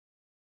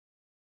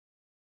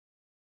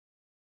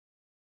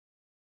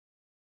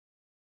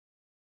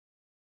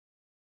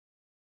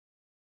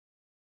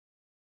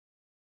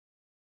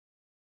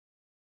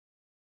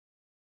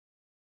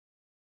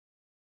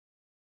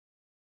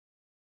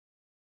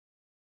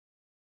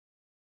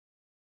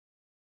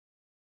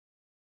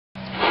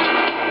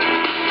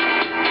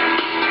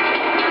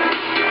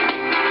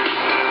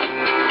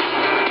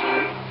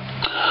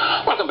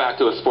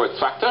to Sports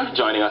Factor.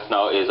 Joining us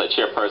now is a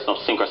chairperson of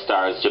Synchro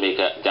Stars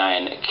Jamaica,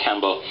 Diahann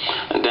Campbell.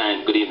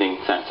 Diahann, good evening.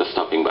 Thanks for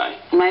stopping by.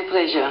 My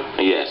pleasure.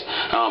 Yes.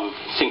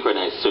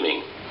 Synchronized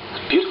swimming.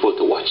 Beautiful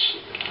to watch.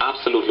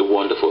 Absolutely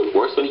wonderful.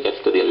 Worse when it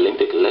gets to the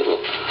Olympic level.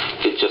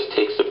 It just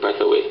takes the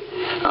breath away.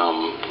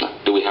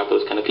 Do we have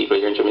those kind of people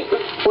here in Jamaica?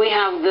 We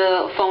have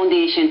the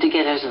foundation to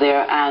get us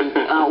there, and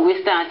we're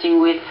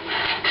starting with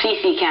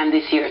CCCAN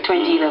this year,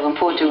 2011,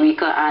 Puerto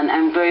Rico, and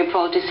I'm very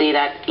proud to say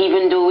that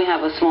even though we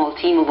have a small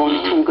team of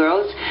only two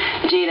girls,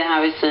 Jada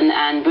Harrison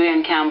and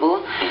Diahann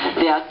Campbell,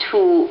 they are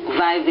two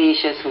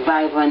vivacious,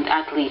 vibrant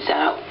athletes that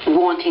are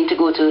wanting to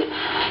go to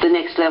the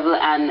next level,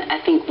 and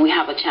I think we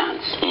have a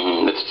chance.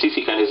 That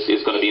CCCAN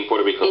is going to be in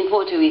Puerto Rico? In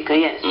Puerto Rico,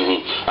 yes.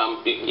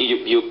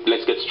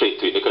 Let's get straight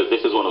to it, because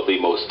this is one of the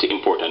most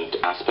important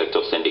aspects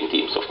of sending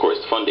teams, of course,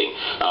 funding.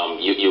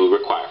 You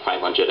require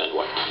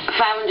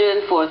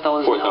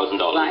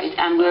 $504,000. Right,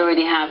 and we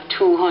already have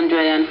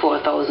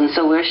 $204,000,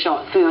 so we're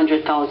short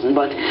 $300,000.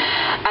 But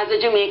as a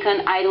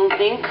Jamaican, I don't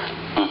think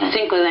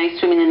synchronized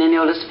swimming and any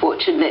other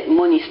sport should let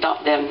money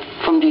stop them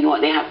from doing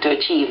what they have to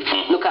achieve.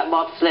 Look at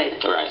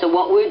bobsled. Right. So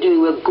what we're doing,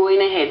 we're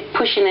going ahead,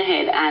 pushing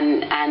ahead,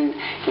 and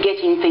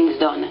getting things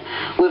done.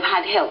 We've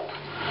had help.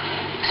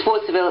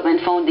 Sports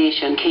Development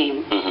Foundation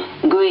came.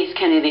 Grace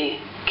Kennedy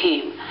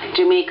came.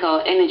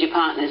 Jamaica Energy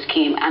Partners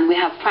came, and we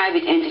have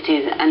private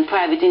entities and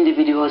private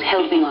individuals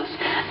helping us,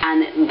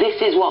 and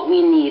this is what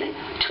we need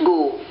to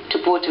go to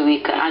Puerto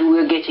Rico, and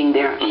we're getting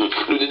there.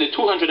 The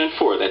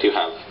 204 that you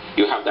have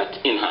that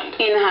in hand?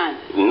 In hand.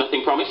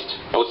 Nothing promised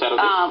outside of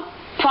this?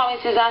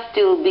 Promises are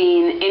still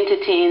being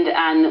entertained,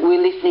 and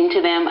we're listening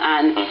to them,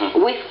 and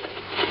with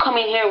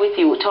coming here with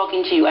you,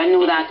 talking to you, I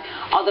know that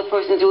other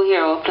persons will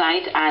hear our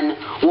plight and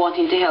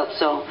wanting to help.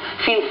 So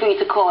feel free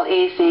to call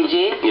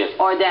ACJ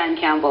or Diahann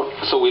Campbell.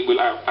 So we will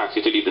ask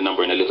you to leave the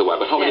number in a little while.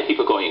 But how many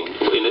people going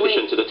in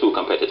addition to the two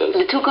competitors?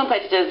 The two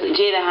competitors,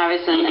 Jada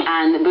Harrison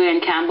and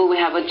Diahann Campbell. We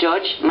have a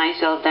judge,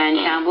 myself,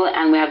 Diahann Campbell,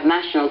 and we have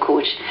national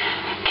coach,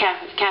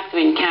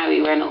 Catherine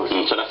Carey Reynolds.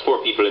 So that's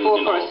four people in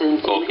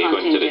persons okay,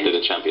 going to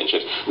the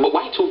championships. But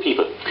why two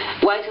people?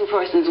 Why two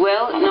persons?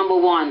 Well, number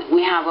one,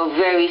 we have a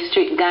very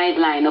strict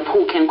guideline of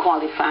who can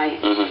qualify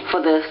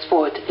for the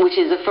sport, which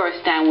is the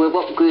first time we've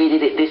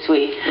upgraded it this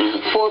way.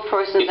 Four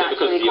persons. Is that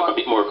because you have a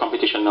bit more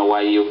competition now,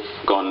 why you've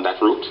gone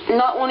that route?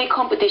 Not only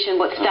competition,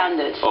 but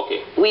standards.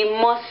 Okay. We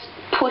must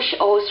push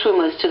our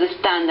swimmers to the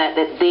standard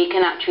that they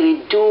can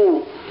actually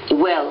do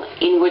well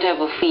in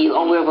whatever field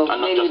or wherever.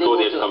 And not just go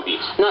there to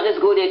compete. Not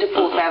just go there to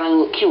profile and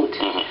look cute.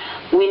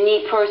 We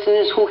need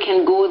persons who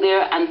can go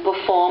there and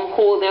perform,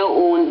 hold their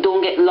own,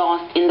 don't get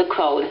lost in the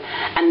crowd,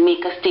 and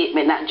make a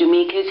statement that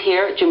Jamaica is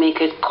here,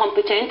 Jamaica is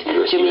competent,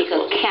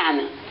 Jamaica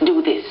can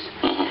do this.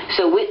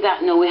 So with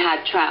that, now we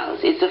had trials.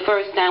 It's the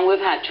first time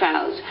we've had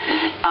trials.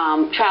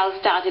 Trials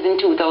started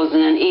in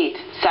 2008,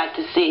 sad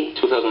to say.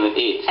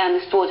 2008. And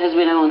the sport has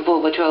been around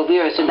for over 12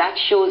 years, so that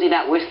shows you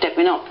that we're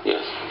stepping up.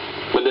 Yes.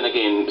 But then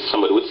again,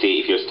 somebody would say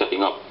if you're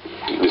stepping up,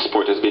 the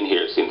sport has been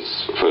here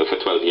for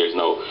 12 years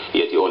now,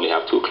 yet you only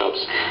have two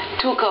clubs.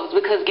 Two clubs,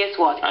 because guess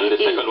what? And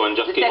the second one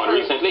just came on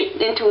recently.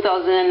 In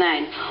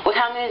 2009. What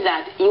happens is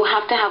that you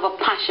have to have a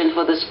passion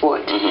for the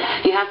sport.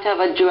 You have to have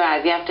a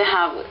drive. You have to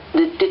have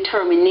the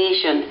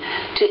determination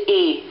to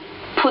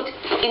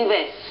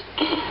invest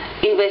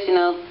in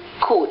a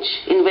coach,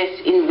 invest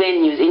in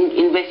venues,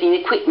 invest in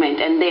equipment,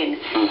 and then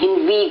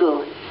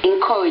inveigle,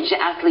 encourage the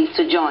athletes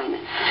to join.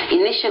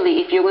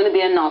 Initially, if you're going to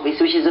be a novice,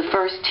 which is the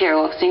first tier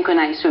of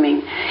synchronized swimming,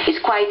 it's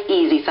quite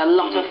easy. It's a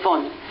lot of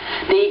fun.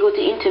 Then you go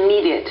to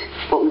intermediate,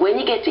 but when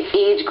you get to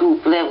age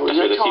group level,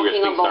 you're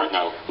talking about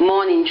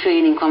morning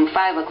training from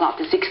 5 o'clock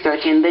to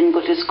 6:30, and then go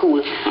to school,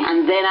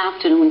 and then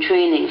afternoon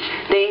training.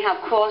 They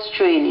have cross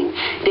training.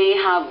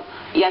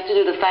 You have to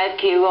do the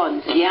 5K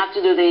runs. You have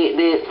to do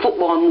the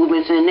football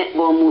movements and the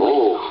netball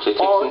movements,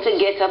 all to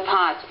get a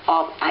part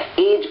of an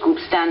age group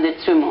standard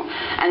swimmer.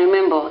 And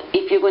remember,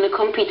 if you're going to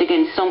compete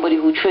against somebody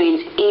who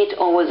trains 8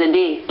 hours a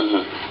day,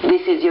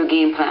 this is your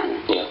game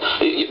plan. Yeah.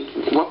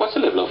 What's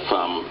the level of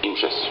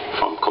interest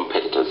from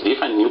competitors? Do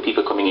you find new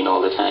people coming in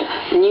all the time?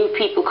 New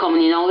people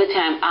coming in all the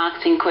time,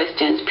 asking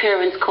questions,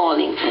 parents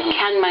calling,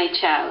 can my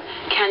child,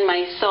 can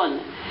my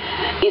son?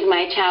 Is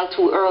my child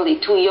too early,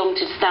 too young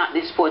to start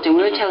this sport? And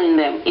we're telling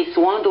them it's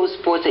one of those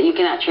sports that you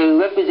can actually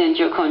represent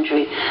your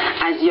country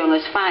as young as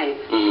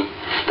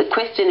 5. The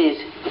question is,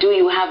 do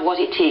you have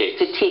what it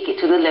takes to take it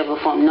to the level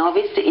from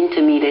novice to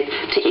intermediate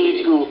to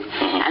age group?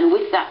 And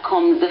with that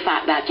comes the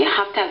fact that you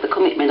have to have the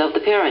commitment of the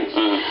parents.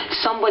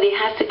 Somebody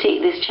has to take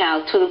this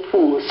child to the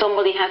pool.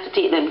 Somebody has to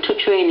take them to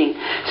training.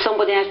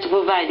 Somebody has to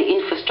provide the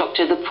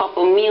infrastructure, the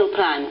proper meal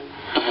plan,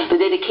 the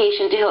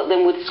dedication to help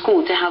them with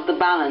school, to have the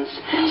balance.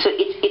 So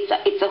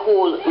it's a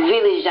whole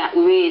village that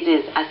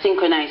raises a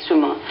synchronized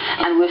swimmer,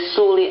 and we're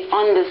slowly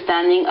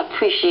understanding,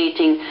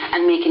 appreciating,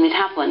 and making it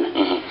happen.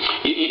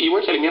 You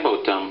were telling me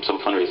about some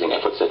fundraising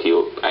efforts that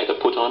you either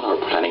put on or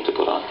planning to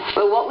put on.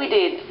 Well, what we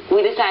did,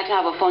 we decided to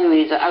have a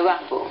fundraiser, a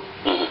raffle.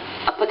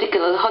 A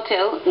particular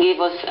hotel gave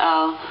us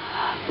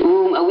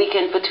room a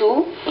weekend for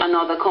two.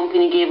 Another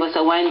company gave us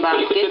a wine But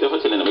you could say basket. the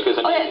hotel in because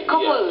I mean,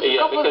 Couples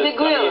because, the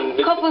grill. I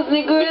mean, Couples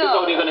the grill. This is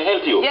how they're going to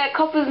help you. Yeah,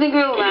 Couples the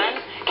grill, man.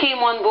 Came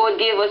on board,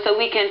 gave us a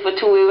weekend for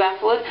two. We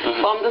raffled.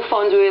 From the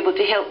funds, we were able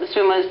to help the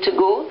swimmers to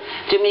go.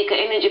 Jamaica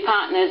Energy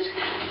Partners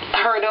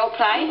heard our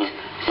plight,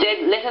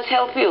 said, let us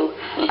help you.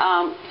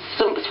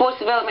 Sports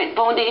Development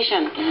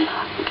Foundation.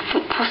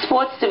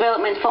 Sports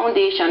Development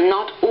Foundation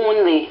not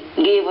only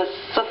gave us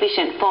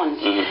sufficient funds,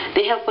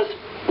 they helped us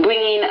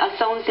bring in a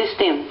sound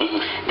system.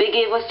 They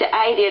gave us the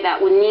idea that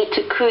we need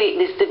to create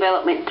this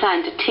development plan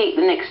to take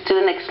to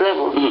the next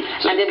level.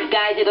 And they've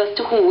guided us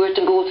to who we're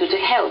to go to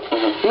help.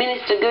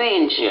 Minister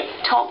Grange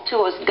talked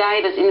to us,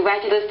 guided us,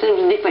 invited us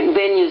to different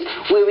venues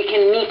where we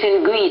can meet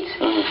and greet.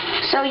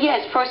 So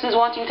yes, persons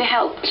wanting to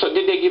help. So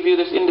did they give you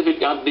this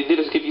individual, did they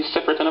give you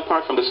separate and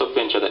apart from the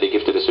subventure that they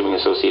give to the Swimming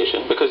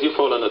Association? Because you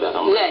fall under that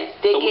umbrella. Yes,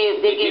 they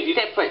gave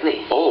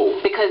separately. Oh.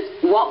 Because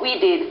what we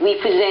did, we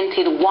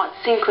presented what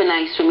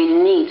synchronized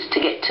swimming needs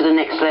to get to the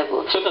next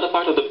level. So it's not a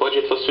part of the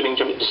budget for swimming?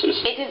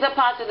 It is a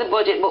part of the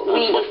budget, but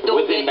we just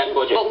don't within get. that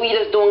budget? But we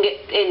just don't get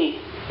any.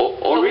 Oh,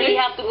 so really? we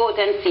have to go out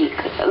and seek.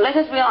 Let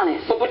us be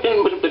honest. But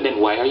then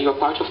why are you a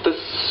part of this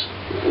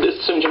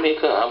Swim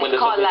Jamaica?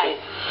 It's called life.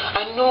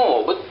 I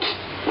know, but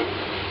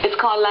it's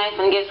called life,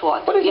 and guess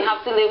what? You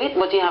have to live it,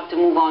 but you have to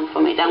move on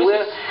from it. And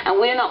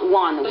we're not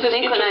one.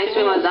 Synchronized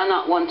swimmers are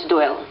not one to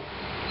dwell.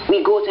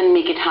 We go out and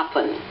make it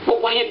happen.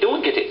 But why you don't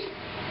get it?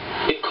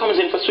 It comes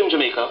in for Swim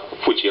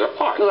Jamaica, which you're a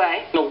part.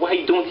 Right. Now,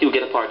 why don't you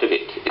get a part of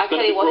it? It's going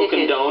to be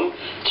broken down.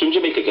 Swim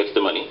Jamaica gets the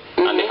money,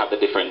 and they have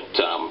the different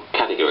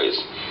categories.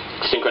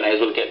 Synchronized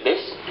will get this,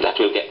 that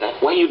will get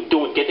that. Why you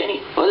don't get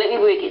any? Well, let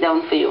me break it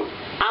down for you.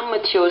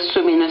 Amateur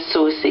Swimming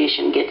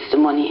Association gets the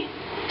money.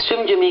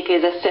 Swim Jamaica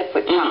is a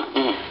separate part.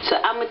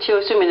 So Amateur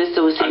Swimming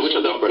Association and which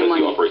of the gets the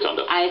money. You operate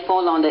under? I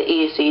fall under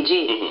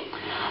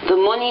ASAJ. The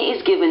money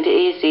is given to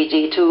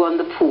ASAJ to run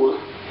the pool,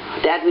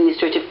 the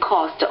administrative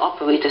cost to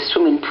operate a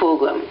swimming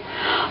program.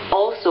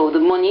 Also,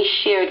 the money is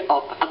shared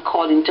up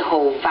according to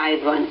how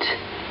vibrant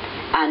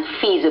and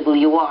feasible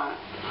you are.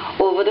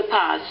 Over the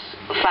past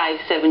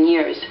 5-7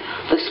 years,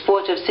 the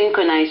sport of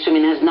synchronized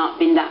swimming has not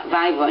been that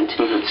vibrant.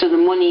 So the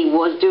money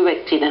was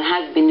directed and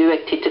has been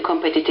directed to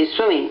competitive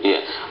swimming.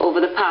 Yes. Over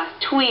the past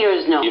 2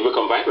 years now, you've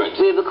become vibrant.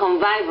 We've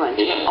become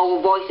vibrant. Yes. Our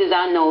voices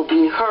are now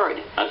being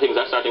heard. And things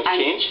are starting to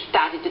change?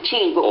 Started to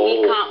change, but we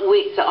can't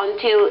wait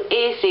until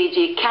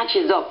ASAJ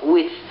catches up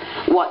with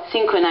what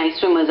synchronized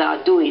swimmers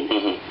are doing.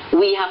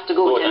 We have to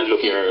go and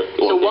look here.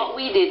 So what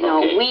we did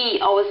now,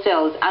 we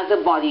ourselves as a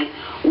body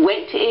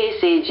went to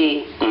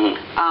ASAJ,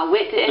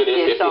 went to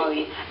SBS,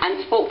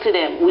 and spoke to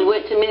them. We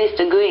went to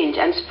Minister Grange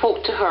and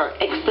spoke to her,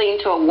 explained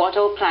to her what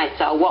our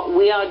plights are, what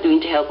we are doing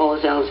to help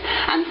ourselves.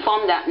 And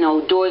from that now,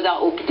 doors are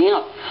opening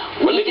up.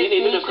 Well, we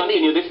need to just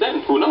continue this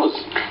then. Who knows?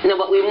 No,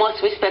 but we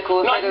must respect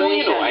our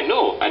federation. I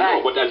know.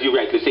 But as you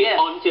rightly say,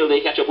 until they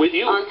catch up with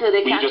you,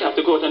 we just have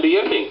to go out and do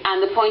your thing.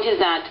 And the point is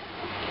that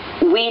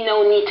we now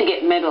need to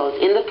get medals.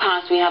 In the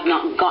past, we have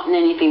not gotten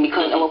anything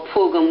because our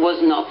program was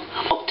not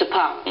up to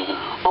par.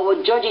 Our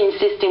judging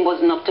system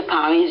wasn't up to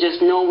par. It's just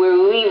now we're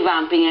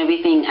revamping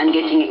everything and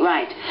getting it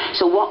right.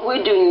 So what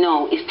we're doing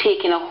now is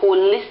taking a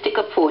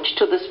holistic approach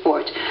to the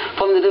sport,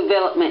 from the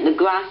development, the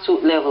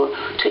grassroots level,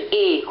 to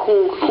A,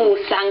 who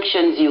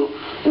sanctions you,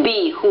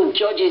 B, who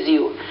judges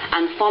you,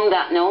 and from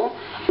that now,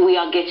 we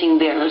are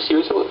getting there. Are you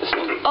serious about this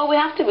thing? Oh, we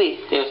have to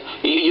be. Yes.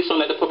 You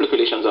sound like the public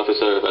relations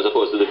officer as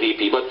opposed to the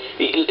VP. But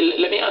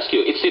let me ask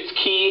you, it's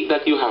key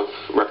that you have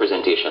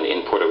representation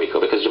in Puerto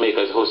Rico because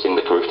Jamaica is hosting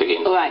the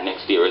Caribbean Games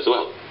next year as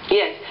well.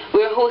 Yes.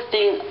 We're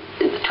hosting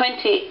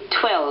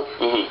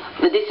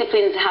 2012. The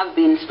disciplines have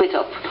been split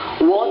up.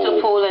 Water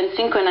polo and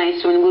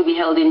synchronized swimming will be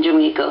held in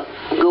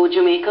Jamaica. Go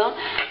Jamaica.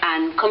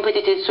 And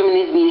competitive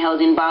swimming is being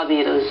held in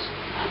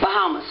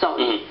Bahamas,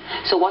 sorry.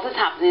 So what has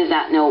happened is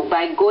that now,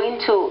 by going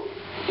to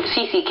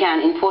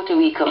CCCAN in Puerto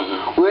Rico,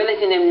 we're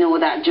letting them know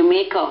that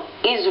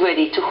Jamaica is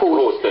ready to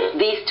host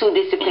these two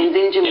disciplines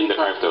in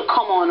Jamaica.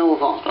 Come on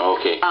over.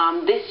 Okay.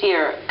 This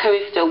year,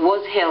 Carifta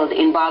was held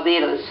in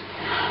Barbados.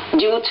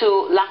 Due to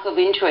lack of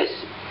interest,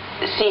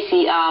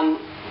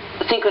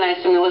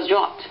 synchronized swimming was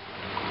dropped.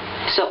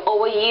 So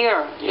our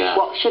year,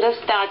 what should have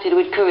started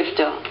with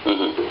Carifta,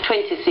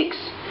 26.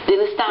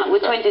 Didn't start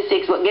with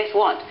 26, but guess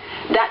what?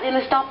 That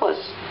didn't stop us.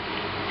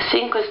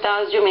 Synchro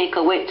Stars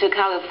Jamaica went to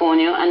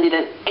California and did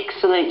an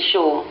excellent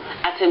show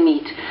at a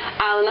meet.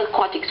 Island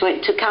Aquatics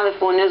went to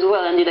California as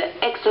well and did an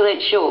excellent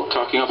show.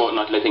 Talking about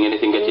not letting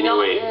anything get in your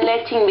way. Not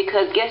letting,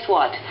 because guess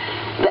what?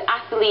 The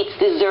athletes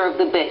deserve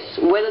the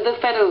best. Whether the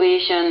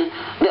federation,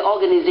 the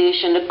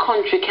organization, the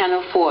country can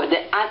afford,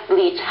 the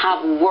athletes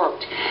have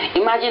worked.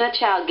 Imagine a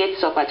child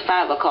gets up at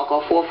 5 o'clock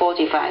or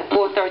 4:45,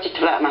 4:30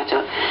 to that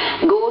matter,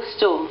 goes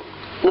to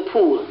the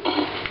pool,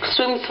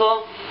 swims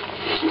for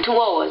 2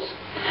 hours,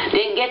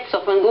 then gets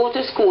up and go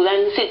to school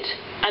and sit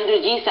and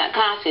do GSAT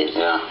classes.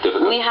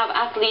 We have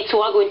athletes who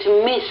are going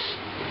to miss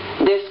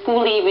their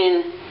school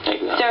leaving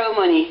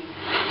ceremony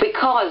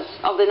because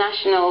of the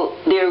national,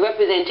 they're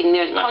representing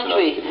their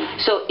country.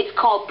 So it's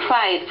called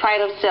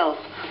pride of self.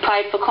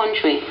 pride for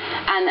country.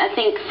 And I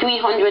think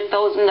 $300,000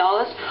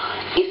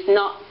 is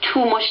not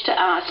too much to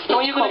ask.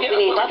 No, you're going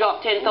to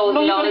drop $10,000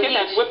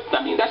 each.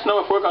 I mean, that's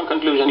not a foregone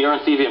conclusion. You're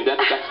on CVM.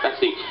 That's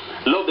the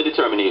love the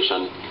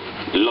determination.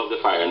 Love the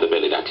fire in the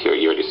belly that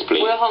you're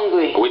displaying. We're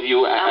hungry. With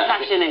you, I'm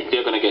passionate.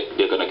 They're gonna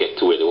get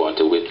to where they want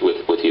to with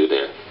you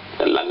there.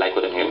 I like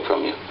what I'm hearing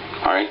from you.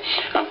 All right.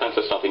 Thanks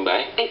for stopping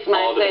by. It's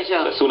my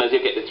pleasure. As soon as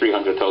you get the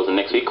 300,000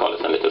 next week, call us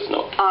and let us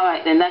know. All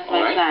right, then that's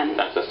my plan.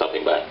 Thanks for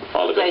stopping by.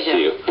 All the best to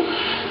you.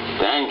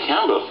 Diahann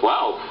Campbell.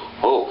 Wow.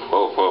 Oh.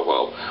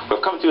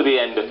 We've come to the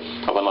end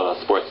of another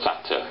Sports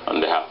Factor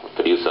on behalf of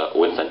producer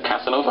Winston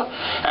Casanova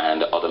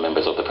and other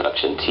members of the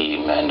production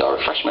team and our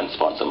refreshment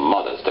sponsor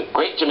Mothers, the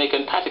Great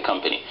Jamaican Patty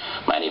Company.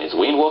 My name is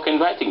Wayne Walker,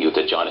 inviting you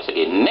to join us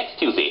again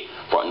next Tuesday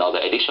for another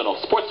edition of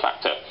Sports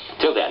Factor.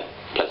 Till then,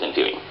 pleasant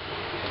viewing.